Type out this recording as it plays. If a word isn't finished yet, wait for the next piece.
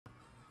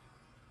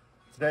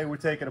Today we're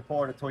taking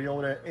apart a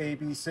Toyota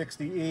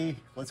AB60E.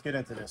 Let's get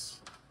into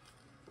this.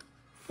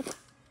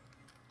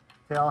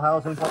 Tail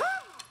housing,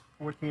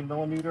 14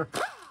 millimeter.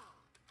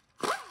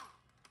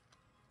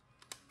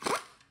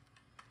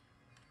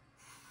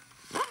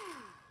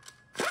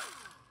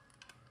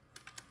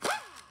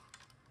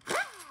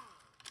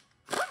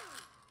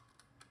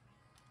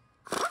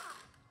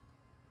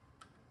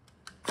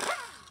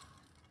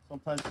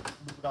 Sometimes you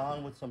move it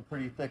on with some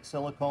pretty thick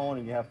silicone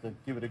and you have to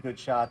give it a good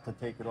shot to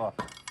take it off.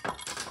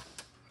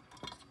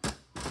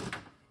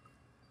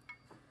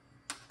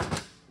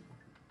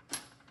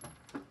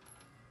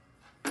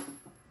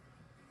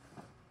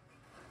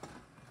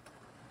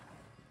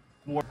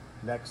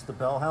 Next, the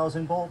bell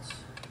housing bolts.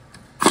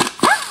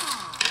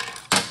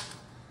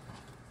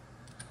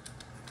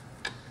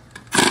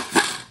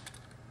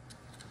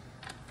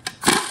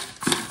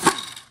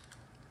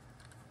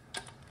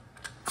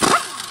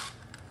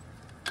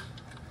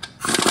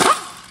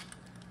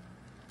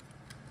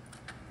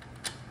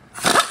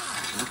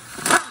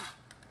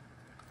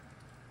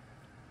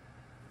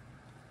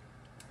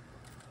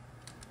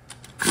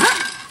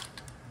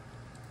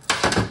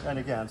 And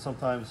again,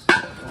 sometimes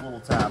a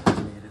little tap is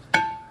needed.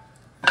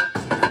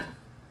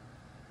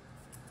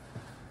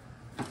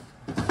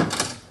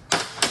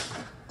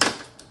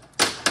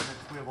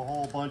 Next, we have a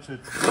whole bunch of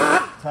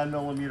 10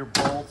 millimeter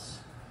bolts.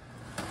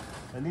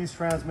 And these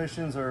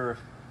transmissions are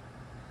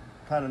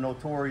kind of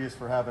notorious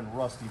for having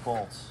rusty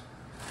bolts.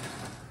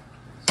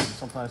 So you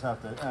sometimes have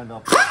to end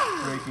up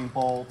breaking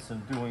bolts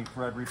and doing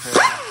thread repair.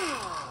 So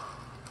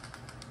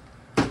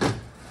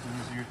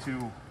these are your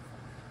two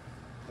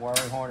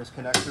wiring harness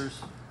connectors.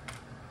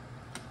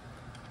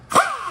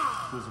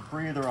 There's a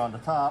breather on the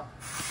top.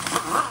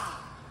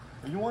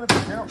 And you want to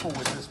be careful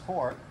with this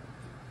part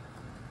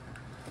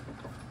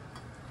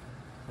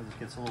because it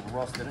gets a little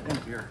rusted in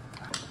here.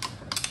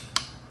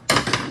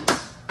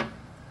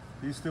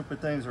 These stupid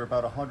things are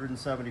about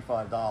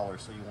 $175,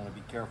 so you want to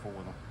be careful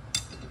with them.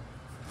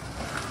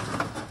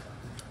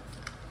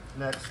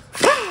 Next,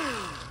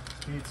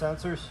 speed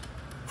sensors.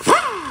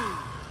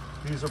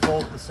 These are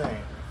both the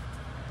same.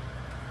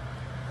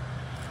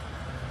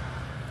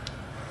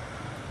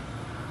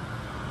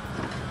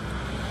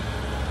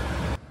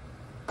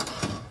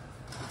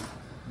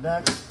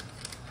 Next,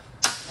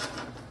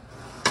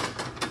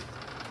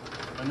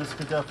 and this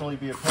could definitely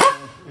be a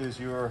pain, is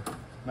your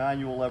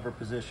manual lever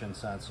position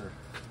sensor.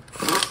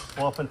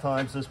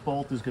 Oftentimes this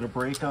bolt is going to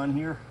break on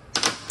here,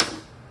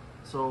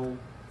 so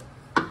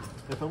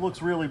if it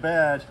looks really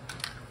bad,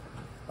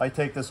 I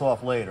take this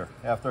off later.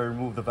 After I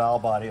remove the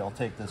valve body, I'll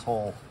take this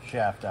whole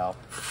shaft out.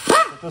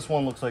 But this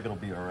one looks like it'll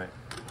be all right.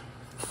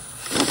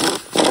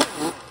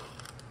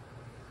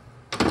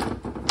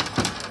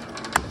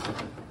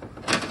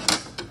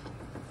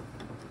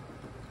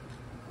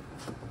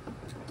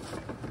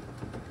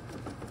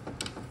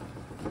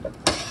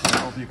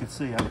 You can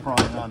see I'm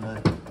prying on the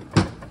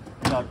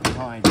nut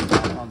behind it,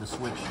 not on the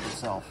switch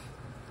itself.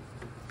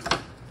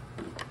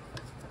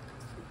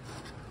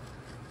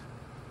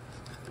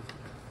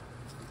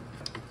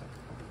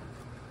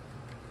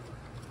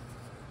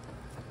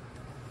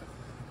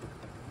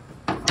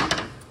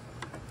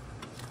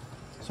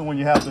 So when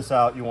you have this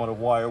out, you want to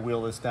wire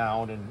wheel this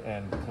down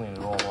and clean it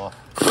all off.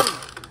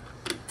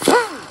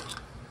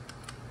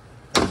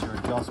 That's your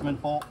adjustment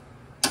bolt.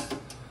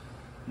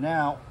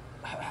 Now,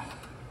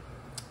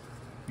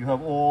 you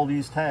have all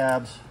these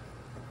tabs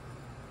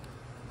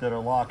that are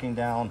locking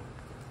down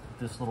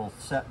this little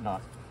set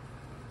nut.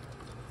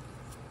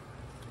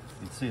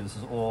 You can see this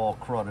is all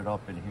crudded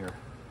up in here.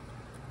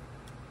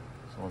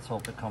 So let's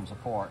hope it comes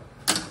apart.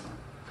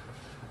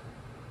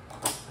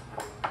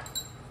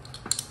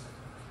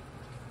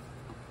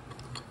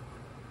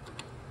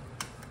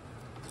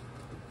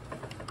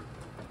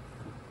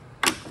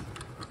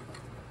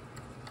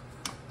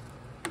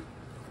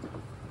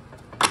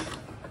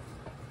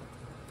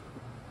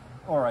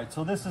 Alright,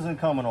 so this isn't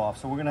coming off,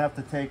 so we're going to have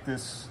to take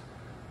this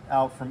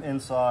out from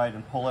inside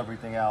and pull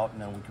everything out, and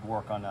then we could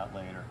work on that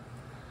later.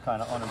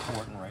 Kind of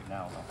unimportant right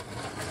now,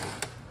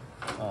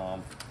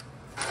 though.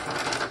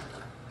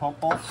 Pump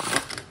bolts.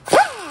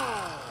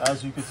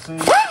 As you can see,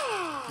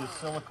 there's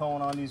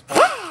silicone on these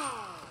bolts,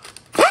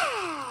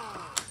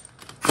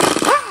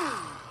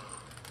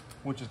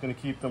 which is going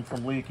to keep them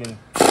from leaking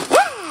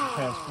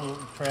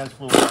trans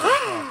fluid.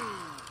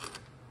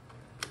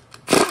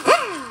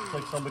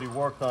 Like somebody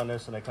worked on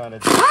this and they kind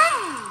of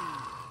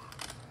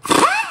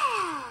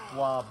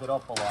blobbed it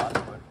up a lot,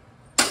 but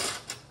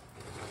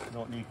you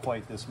don't need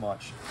quite this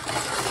much.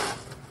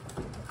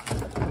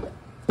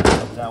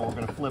 Now we're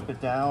going to flip it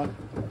down.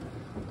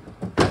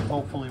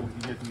 Hopefully we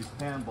can get these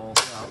pan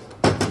bolts out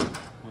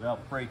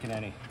without breaking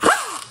any.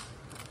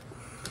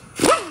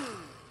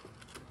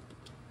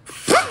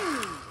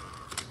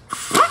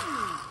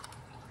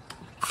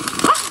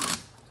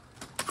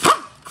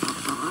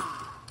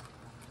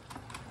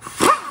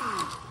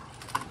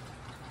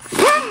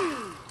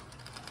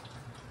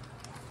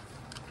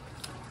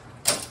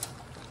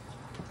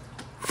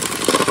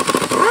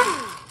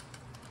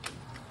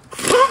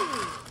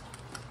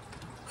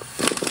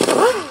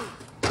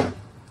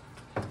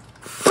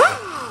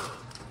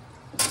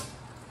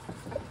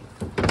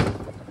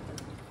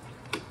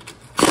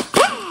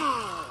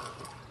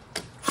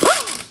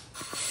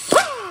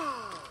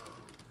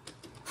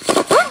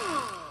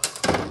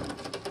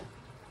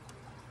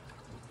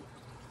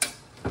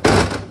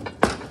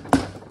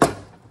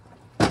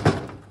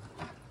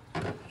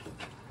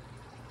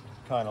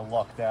 kind of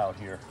lucked out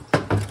here.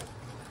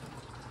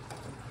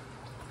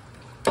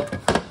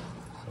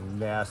 Some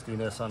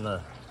nastiness on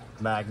the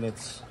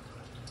magnets,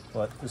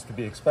 but it's to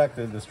be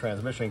expected. This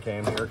transmission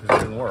came here because it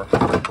didn't work.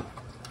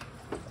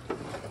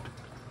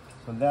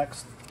 So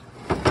next,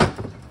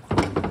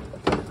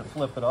 to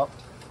flip it up,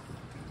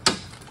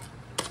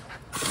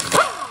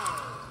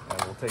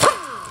 and we'll take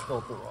the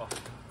filter off.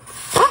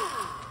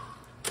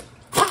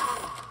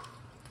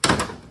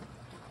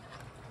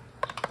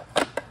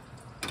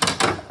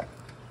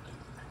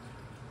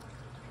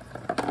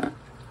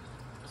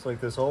 Looks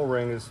like this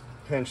O-ring is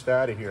pinched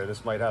out of here.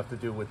 This might have to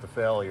do with the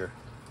failure.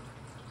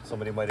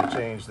 Somebody might have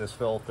changed this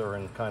filter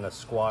and kind of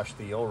squashed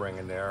the O-ring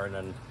in there, and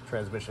then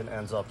transmission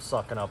ends up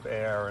sucking up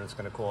air, and it's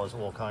going to cause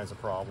all kinds of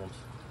problems.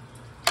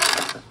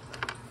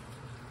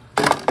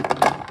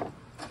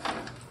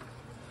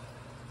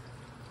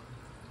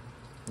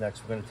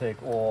 Next, we're going to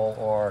take all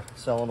our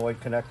solenoid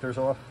connectors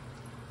off.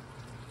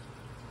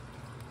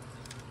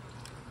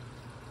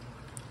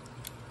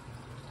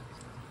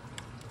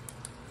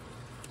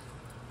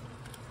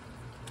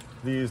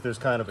 These, there's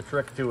kind of a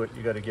trick to it.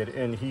 You got to get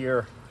in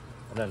here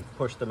and then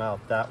push them out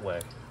that way.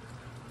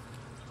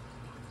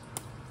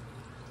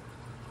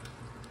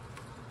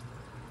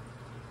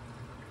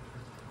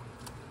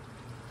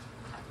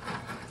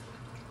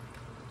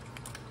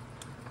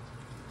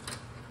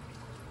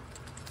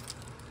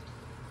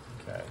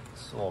 Okay,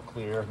 it's all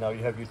clear. Now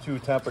you have your two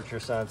temperature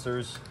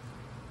sensors.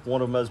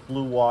 One of them has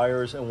blue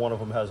wires and one of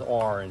them has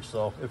orange.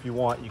 So if you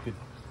want, you could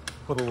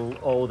put a little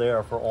O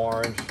there for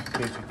orange in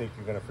case you think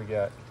you're going to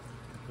forget.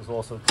 There's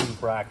also two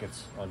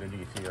brackets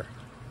underneath here.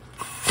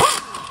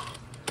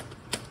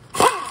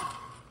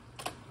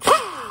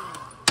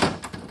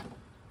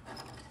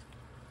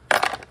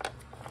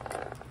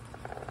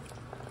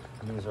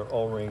 And these are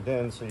O-ringed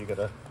in, so you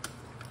gotta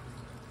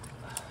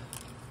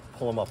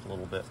pull them up a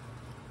little bit.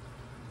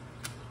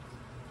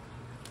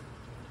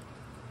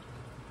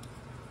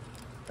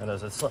 And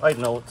as a side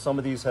note, some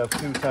of these have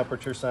two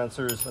temperature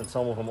sensors and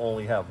some of them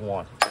only have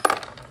one.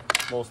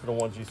 Most of the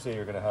ones you see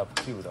are gonna have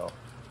two though.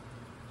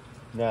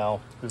 Now,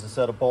 there's a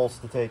set of bolts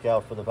to take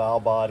out for the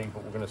valve body,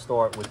 but we're going to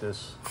start with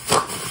this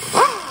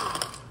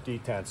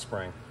detent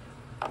spring.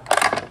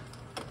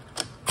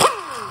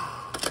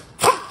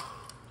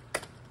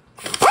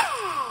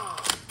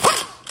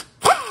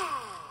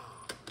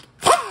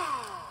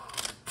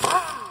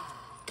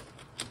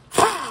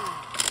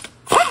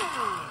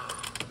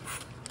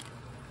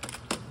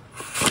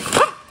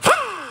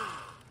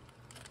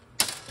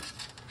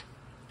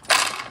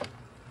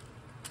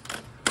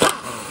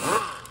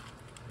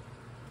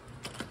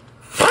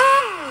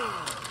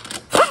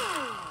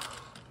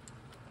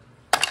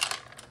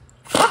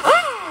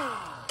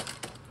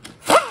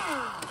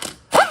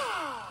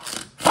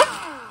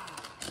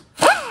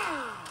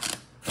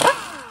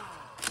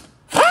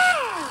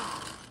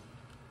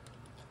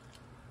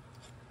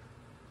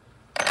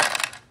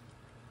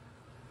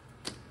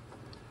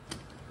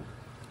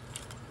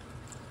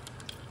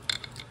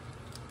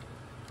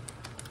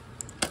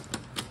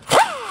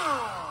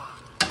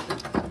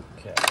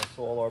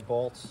 All our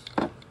bolts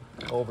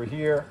over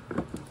here.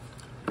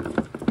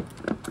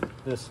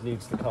 This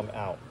needs to come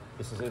out.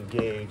 This is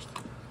engaged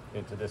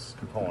into this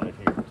component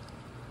here.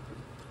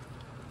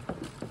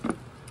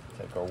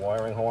 Take our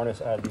wiring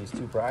harness out of these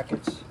two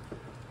brackets.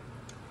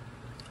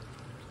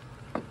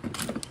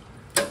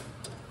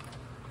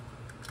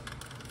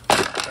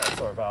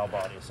 That's our valve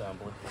body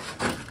assembly.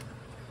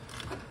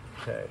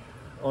 Okay,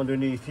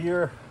 underneath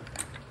here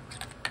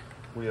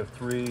we have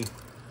three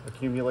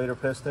accumulator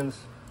pistons.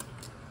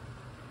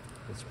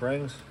 The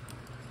springs.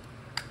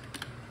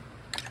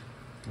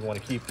 You want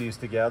to keep these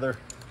together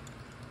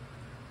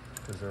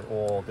because they're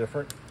all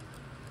different.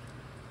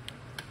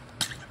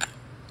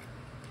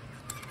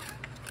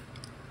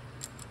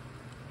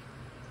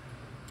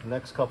 The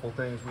next couple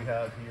things we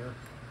have here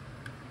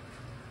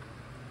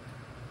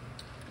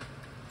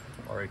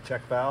are a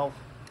check valve,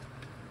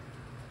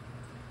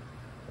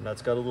 and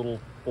that's got a little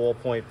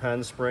ballpoint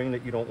pen spring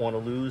that you don't want to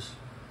lose.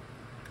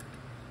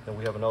 Then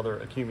we have another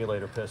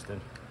accumulator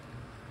piston.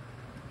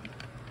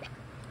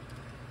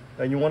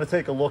 And you want to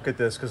take a look at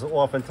this because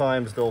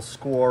oftentimes they'll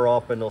score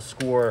up and they'll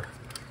score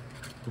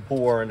the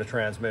bore in the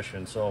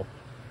transmission. So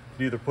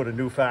you either put a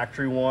new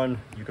factory one,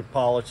 you could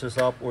polish this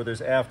up, or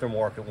there's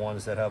aftermarket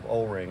ones that have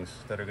O-rings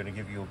that are going to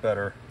give you a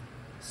better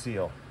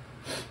seal.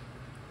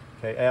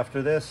 Okay,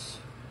 after this,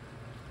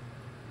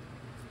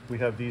 we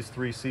have these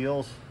three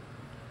seals.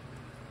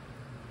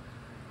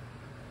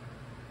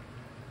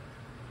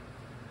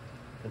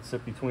 That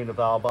sit between the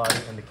valve body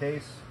and the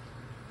case.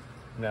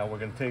 Now we're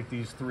going to take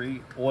these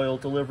three oil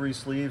delivery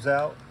sleeves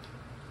out.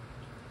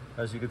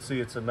 As you can see,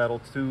 it's a metal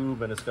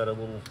tube and it's got a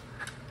little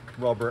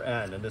rubber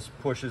end, and this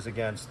pushes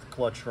against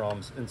clutch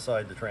drums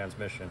inside the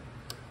transmission.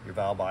 Your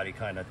valve body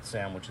kind of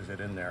sandwiches it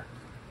in there.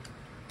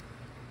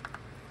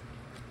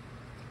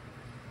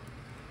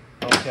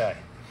 Okay.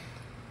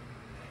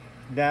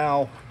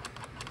 Now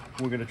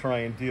we're going to try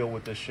and deal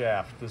with this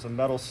shaft. There's a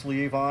metal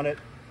sleeve on it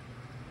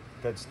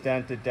that's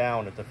dented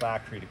down at the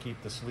factory to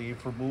keep the sleeve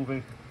from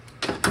moving.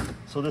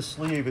 So this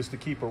sleeve is to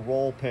keep a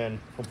roll pin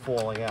from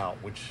falling out,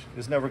 which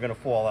is never going to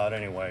fall out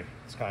anyway.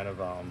 It's kind of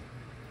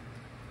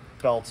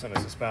belts and a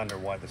suspender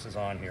why this is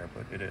on here,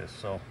 but it is.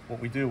 So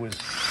what we do is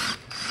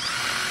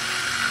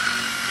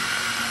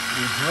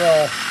we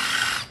drill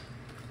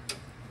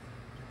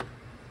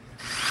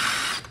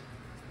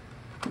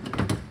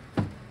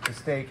the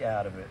stake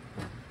out of it.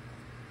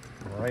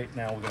 All right,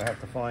 now we're going to have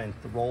to find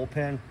the roll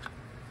pin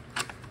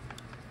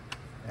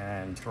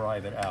and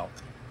drive it out.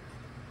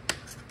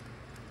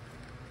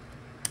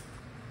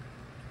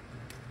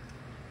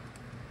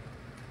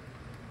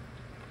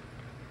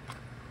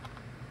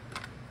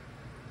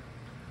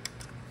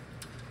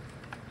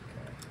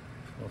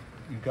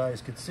 You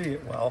guys could see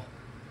it well.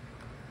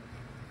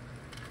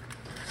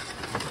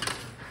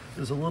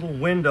 There's a little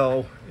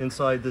window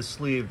inside this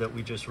sleeve that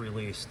we just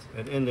released,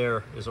 and in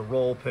there is a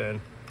roll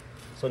pin.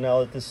 So now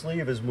that the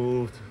sleeve is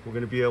moved, we're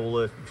going to be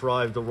able to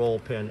drive the roll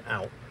pin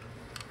out.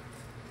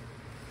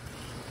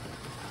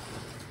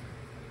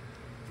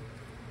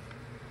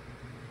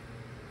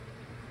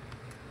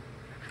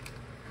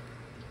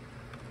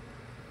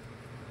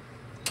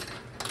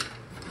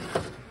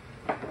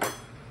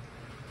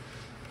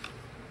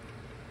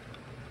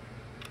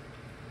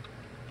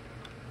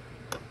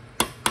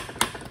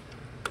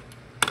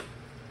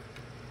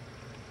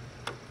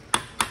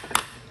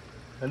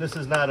 And this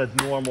is not a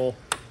normal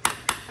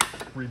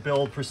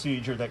rebuild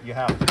procedure that you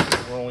have to do.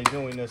 We're only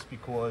doing this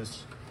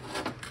because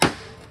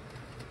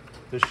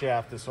this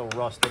shaft is so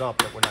rusted up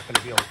that we're not going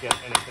to be able to get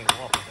anything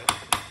off of it.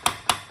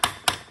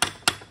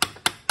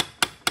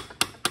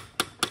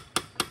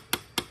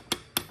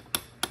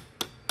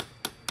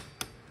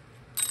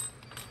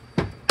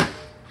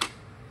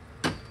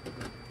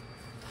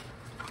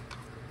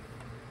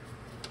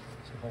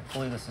 So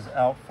hopefully this is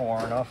out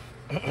far enough.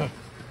 And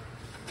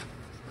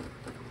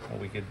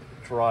we could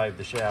drive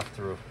the shaft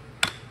through.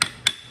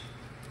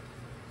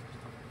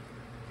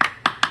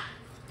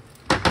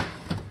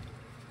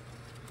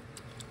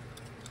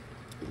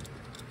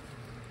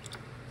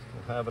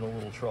 We're having a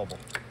little trouble.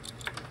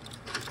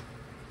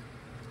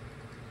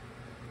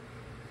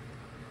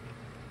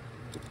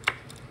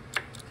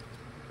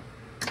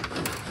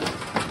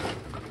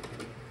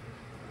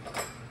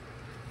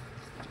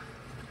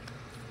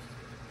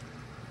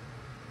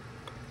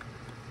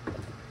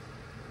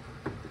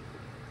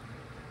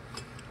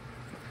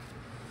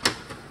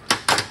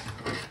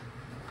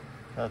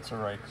 That's all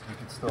right, because we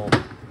can still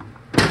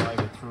drive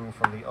it through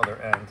from the other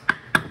end.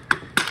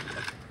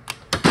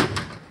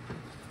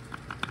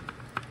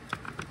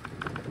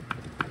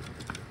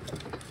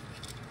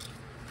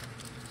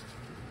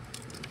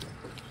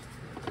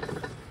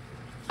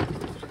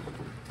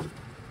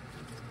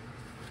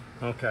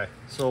 Okay,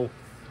 so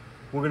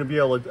we're going to be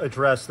able to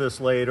address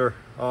this later.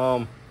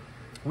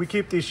 We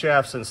keep these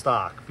shafts in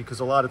stock because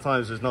a lot of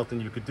times there's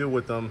nothing you could do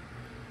with them,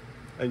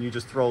 and you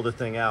just throw the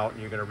thing out and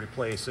you're going to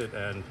replace it,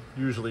 and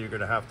usually you're going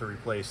to have to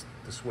replace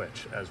the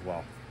switch as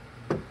well.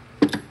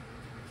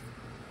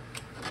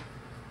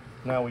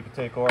 Now we can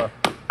take our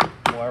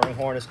wiring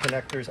harness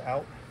connectors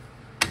out.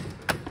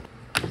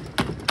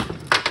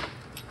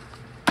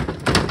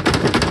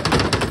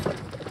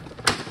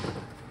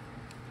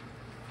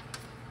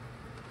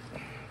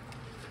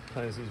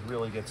 Sometimes these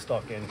really get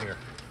stuck in here.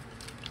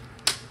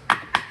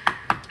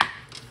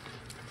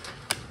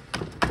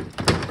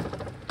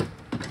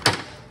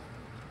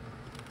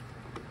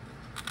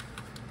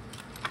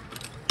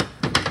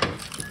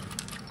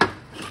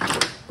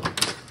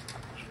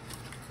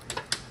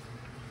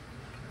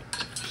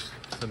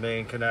 The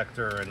main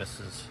connector, and this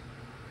is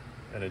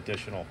an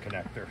additional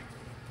connector.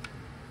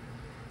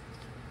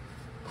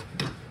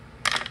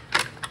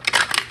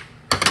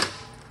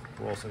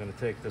 We're also going to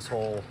take this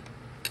whole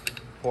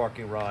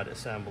parking rod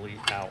assembly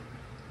out.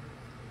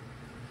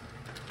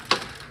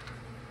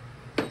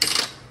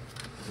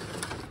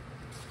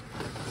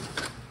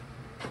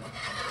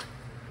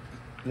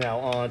 Now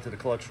on to the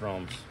clutch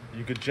drums.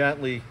 You could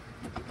gently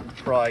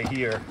pry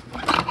here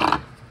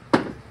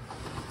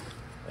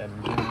and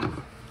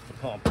remove the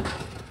pump.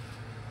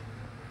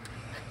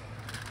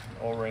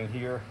 O-ring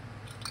here,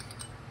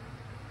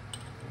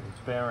 it's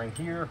bearing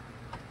here,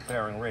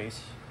 bearing race,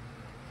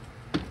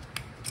 and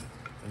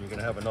you're going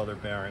to have another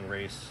bearing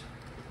race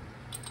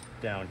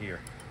down here.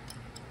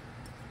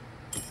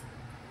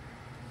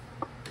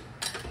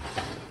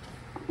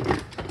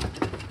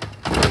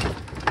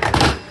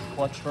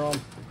 Clutch drum.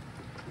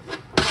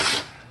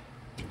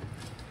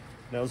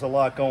 Now, there's a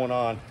lot going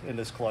on in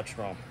this clutch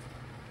drum.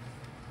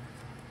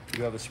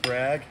 You have a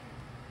sprag,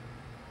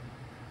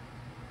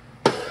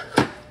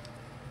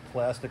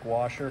 plastic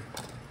washer,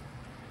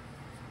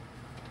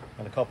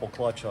 and a couple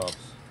clutch hubs.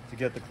 To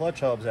get the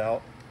clutch hubs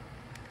out,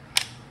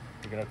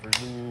 you're going to have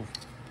to remove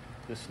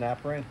this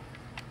snap ring.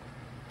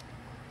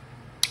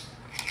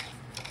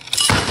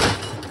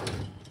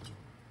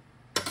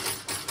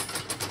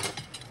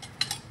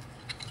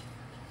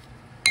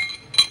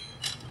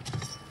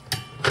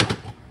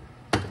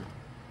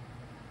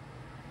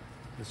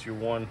 This is your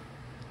one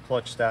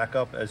clutch stack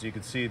up. As you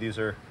can see, these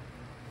are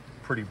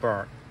pretty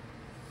burnt.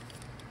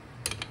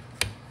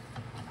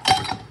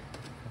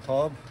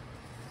 hub,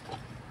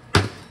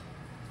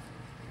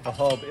 a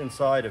hub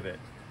inside of it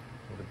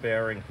with a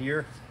bearing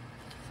here.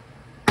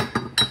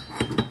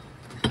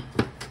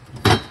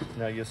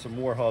 Now you have some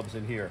more hubs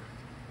in here.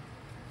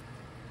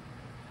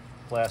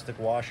 Plastic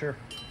washer,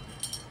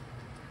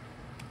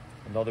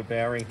 another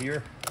bearing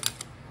here,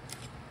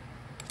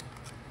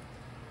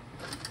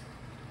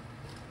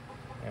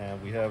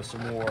 and we have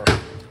some more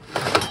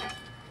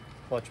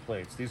clutch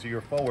plates. These are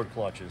your forward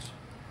clutches.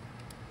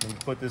 When you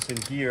put this in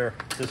gear,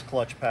 this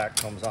clutch pack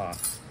comes on.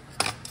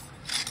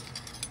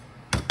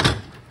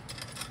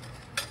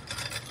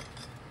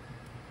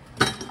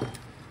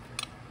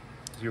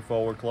 Your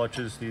forward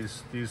clutches,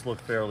 these look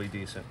fairly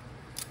decent.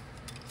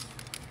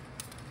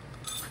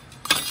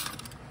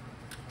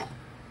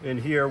 In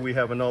here we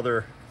have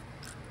another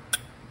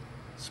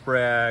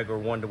sprag or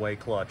one-way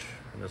clutch,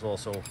 and there's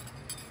also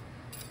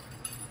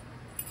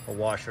a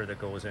washer that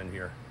goes in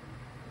here.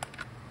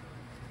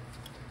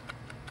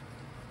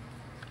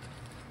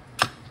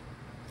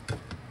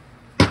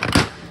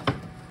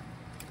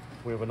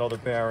 We have another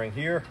bearing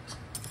here,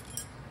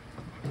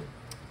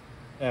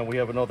 and we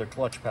have another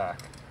clutch pack.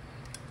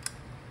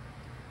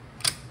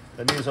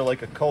 And these are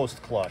like a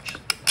coast clutch.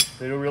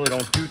 They really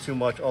don't do too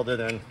much other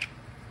than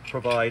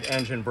provide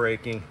engine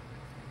braking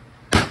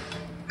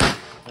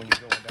when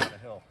you're going down a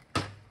hill.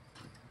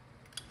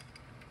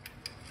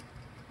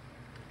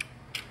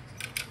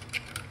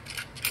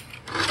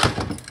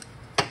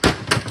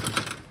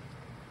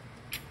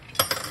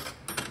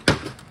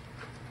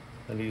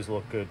 And these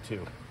look good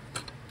too.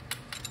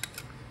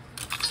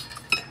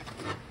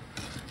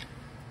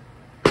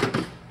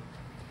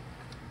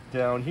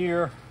 Down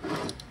here,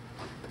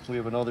 we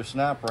have another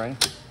snap ring,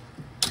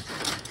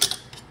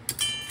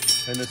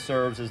 and this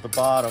serves as the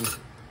bottom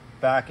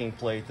backing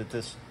plate that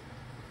this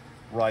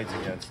rides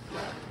against.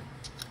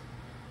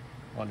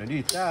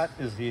 Underneath that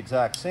is the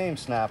exact same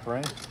snap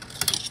ring,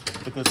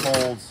 but this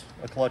holds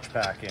a clutch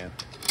pack in.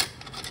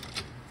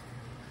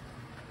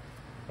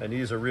 And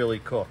these are really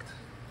cooked.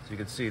 So you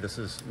can see this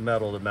is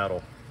metal to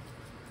metal,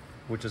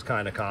 which is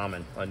kind of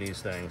common on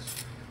these things.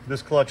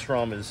 This clutch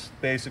drum is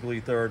basically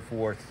third,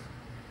 fourth,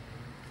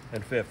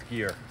 and fifth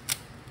gear.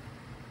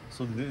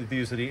 So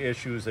these are the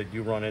issues that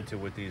you run into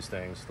with these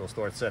things. They'll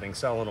start setting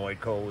solenoid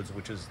codes,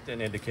 which is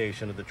an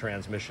indication of the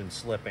transmission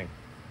slipping.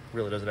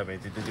 Really doesn't have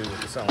anything to do with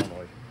the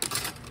solenoid.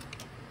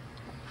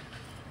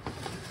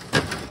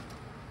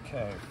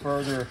 Okay,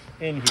 further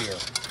in here,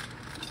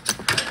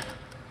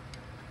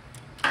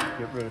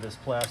 get rid of this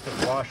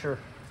plastic washer.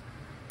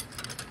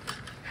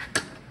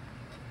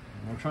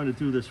 I'm trying to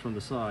do this from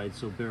the side,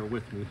 so bear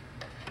with me.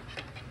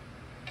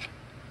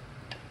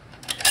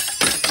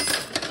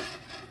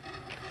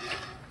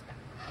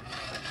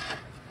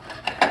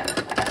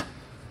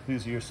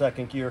 These are your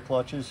second gear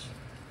clutches,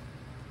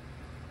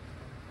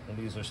 and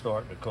these are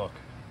starting to cook.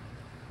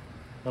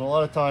 And a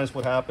lot of times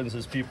what happens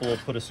is people will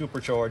put a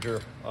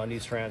supercharger on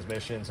these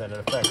transmissions and it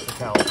affects the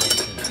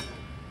calibration.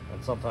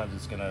 And sometimes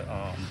it's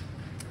gonna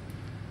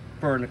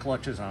burn the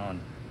clutches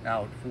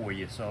out for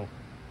you. So,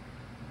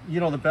 you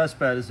know, the best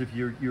bet is if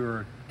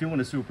you're doing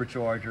a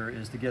supercharger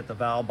is to get the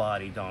valve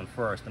body done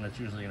first, and it's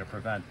usually gonna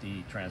prevent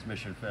the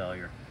transmission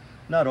failure.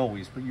 Not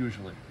always, but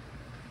usually.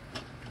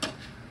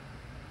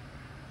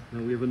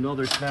 And we have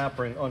another snap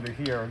ring under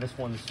here, and this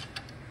one's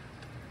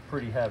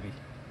pretty heavy.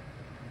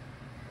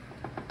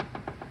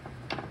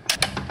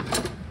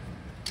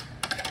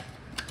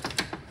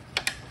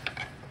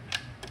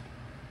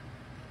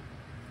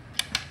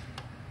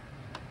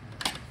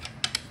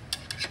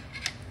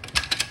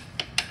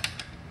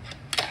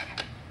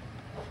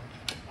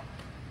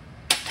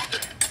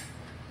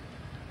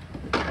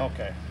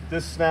 Okay,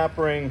 this snap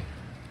ring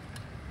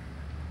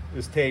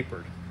is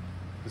tapered.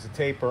 There's a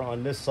taper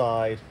on this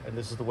side, and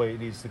this is the way it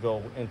needs to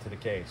go into the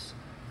case.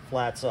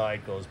 Flat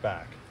side goes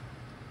back.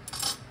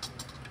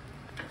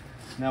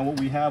 Now what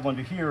we have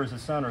under here is a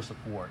center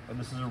support, and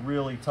this is a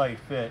really tight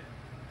fit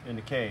in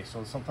the case,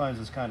 so sometimes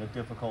it's kind of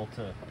difficult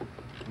to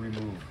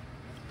remove.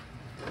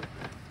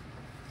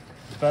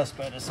 The best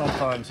bet is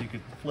sometimes you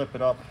could flip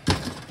it up,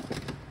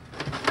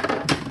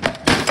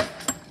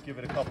 give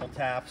it a couple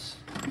taps.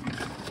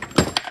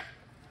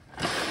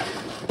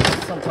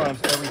 Sometimes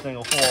everything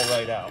will fall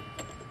right out.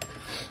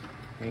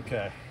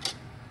 Okay.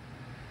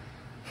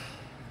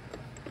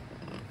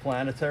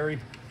 Planetary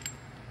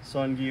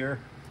sun gear.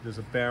 There's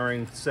a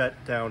bearing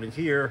set down in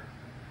here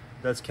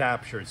that's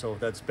captured, so if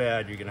that's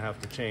bad, you're gonna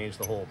have to change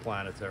the whole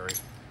planetary.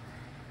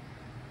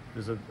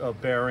 There's a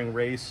bearing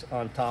race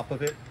on top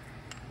of it,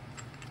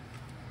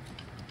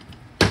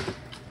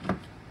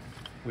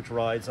 which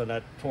rides on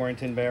that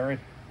Torrington bearing.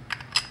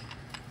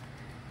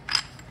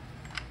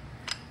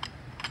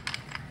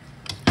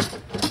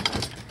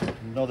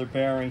 Another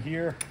bearing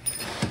here,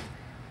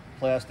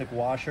 plastic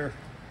washer,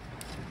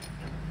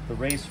 the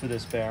race for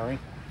this bearing,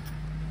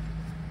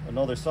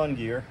 another sun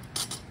gear,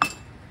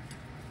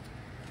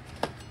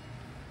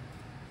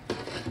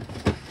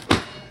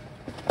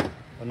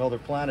 another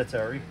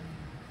planetary,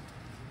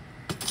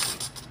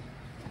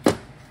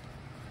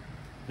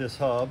 this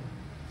hub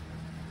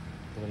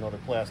with another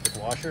plastic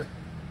washer,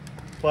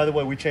 By the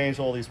way, we changed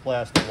all these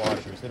plastic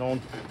washers. They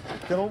don't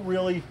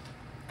really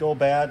go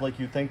bad like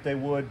you think they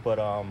would, but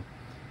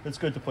it's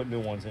good to put new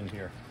ones in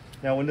here.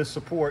 Now in this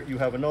support, you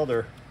have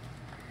another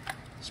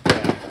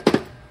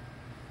sprag.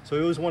 So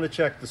you always want to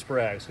check the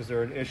sprags because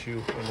they're an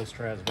issue in this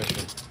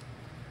transmission.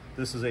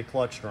 This is a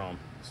clutch drum,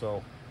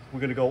 so we're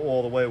going to go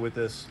all the way with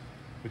this.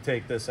 We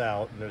take this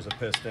out, and there's a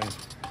piston,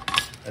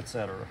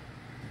 etc.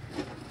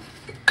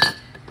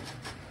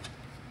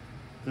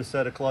 This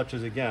set of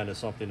clutches, again, is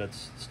something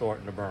that's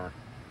starting to burn.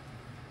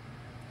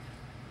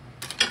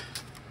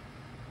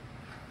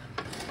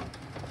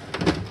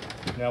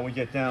 Now we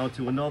get down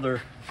to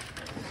another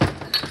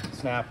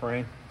snap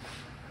ring,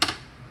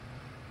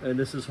 and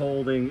this is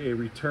holding a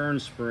return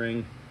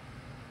spring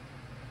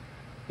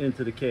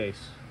into the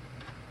case.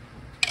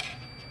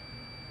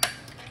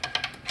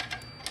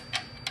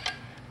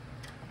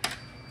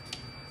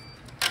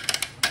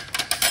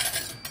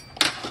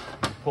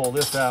 Pull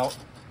this out,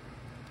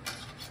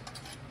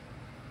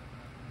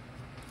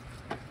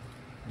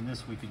 and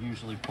this we can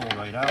usually pull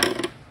right out.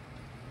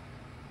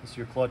 This is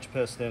your clutch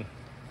piston.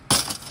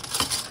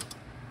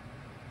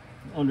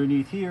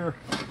 Underneath here,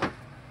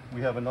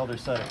 we have another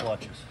set of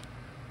clutches.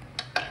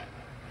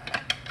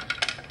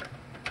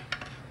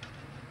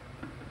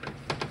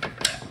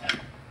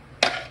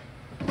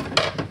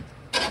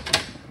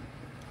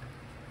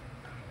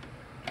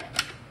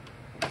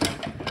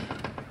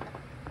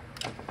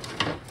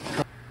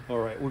 All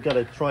right, we've got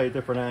to try a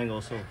different angle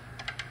so you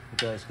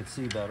guys can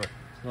see better.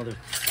 Another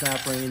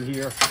snap ring in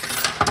here.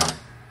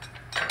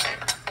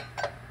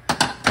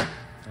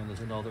 And there's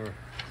another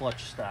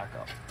clutch stack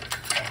up.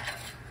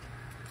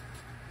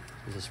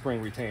 There's a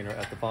spring retainer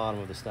at the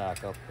bottom of the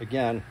stack up.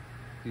 Again,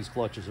 these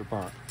clutches are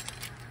burnt.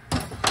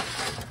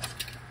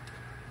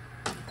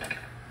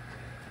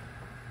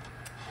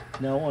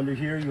 Now under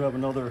here you have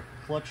another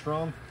clutch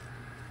drum.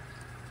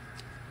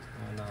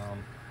 And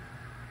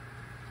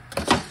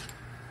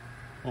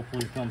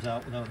hopefully it comes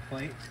out without a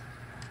fight.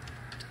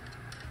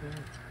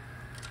 Okay.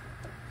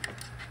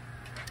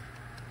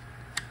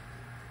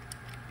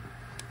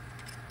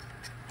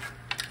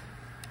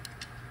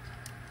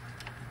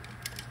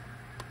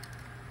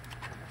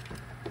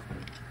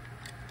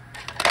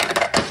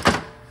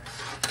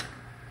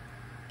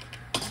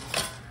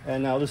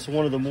 And now this is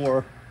one of the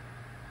more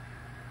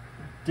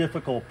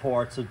difficult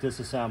parts of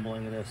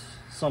disassembling this.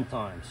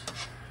 Sometimes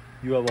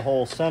you have a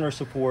whole center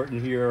support in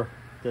here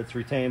that's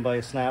retained by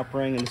a snap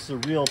ring, and this is a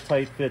real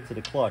tight fit to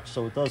the clutch,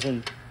 so it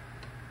doesn't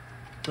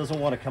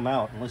want to come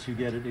out unless you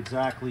get it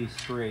exactly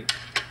straight.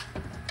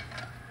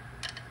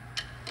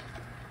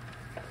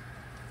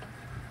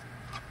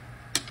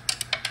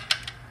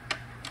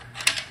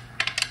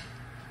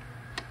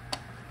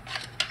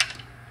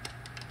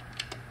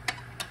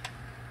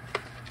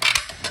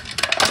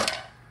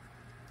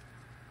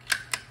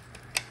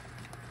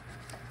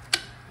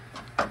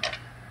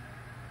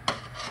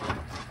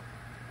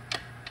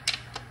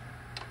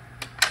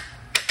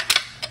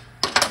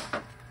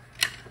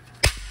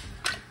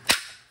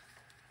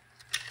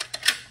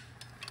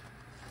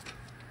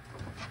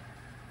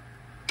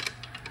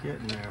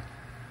 Getting there.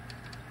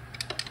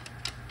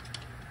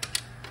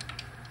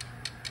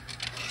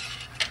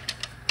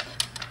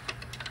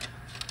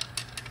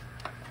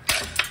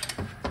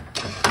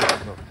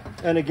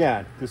 And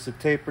again, this is a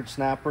tapered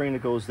snap ring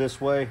that goes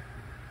this way,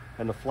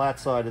 and the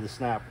flat side of the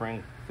snap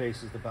ring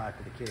faces the back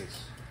of the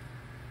case.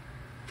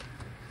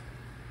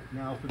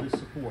 Now for this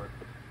support.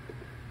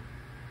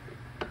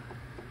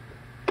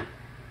 You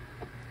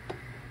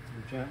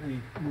gently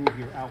move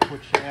your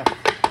output shaft.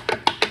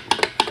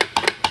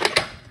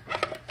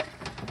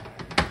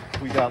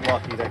 We got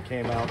lucky, that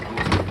came out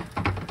easy.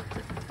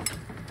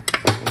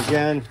 And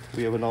again,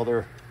 we have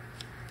another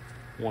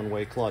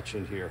one-way clutch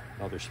in here,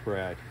 another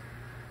sprag.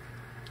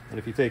 And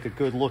if you take a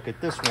good look at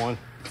this one,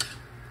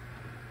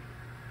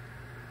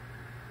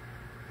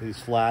 these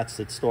flats,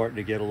 it's starting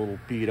to get a little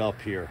beat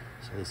up here.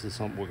 So this is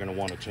something we're going to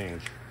want to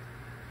change.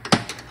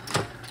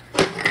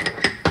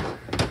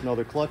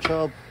 Another clutch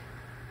hub,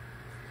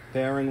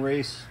 bearing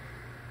race.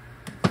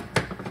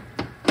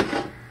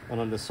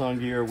 And on the sun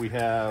gear, we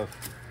have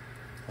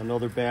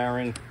another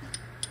bearing,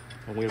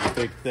 and we have a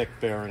big thick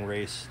bearing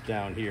race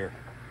down here.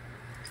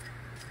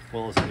 As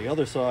well as on the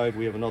other side,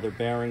 we have another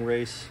bearing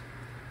race.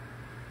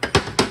 And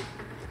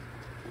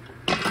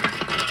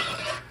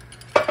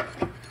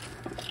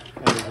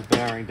there's a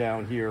bearing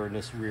down here in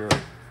this rear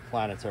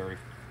planetary,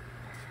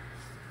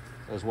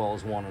 as well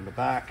as one in the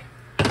back.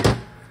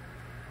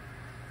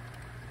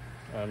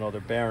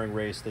 Another bearing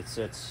race that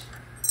sits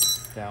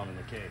down in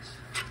the case.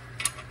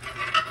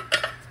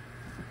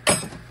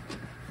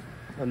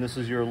 And this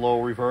is your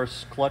low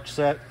reverse clutch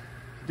set.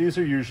 These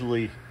are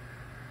usually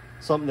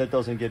something that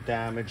doesn't get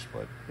damaged,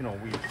 but you know,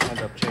 we end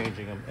up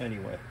changing them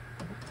anyway.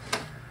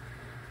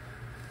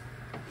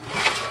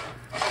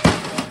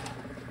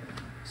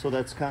 So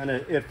that's kind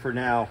of it for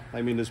now.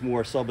 I mean, there's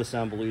more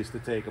sub-assemblies to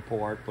take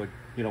apart, but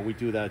you know, we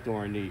do that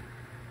during the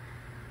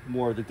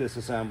more of the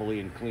disassembly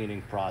and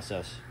cleaning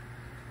process.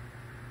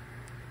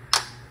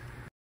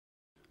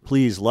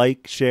 Please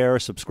like, share,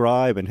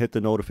 subscribe, and hit the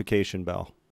notification bell.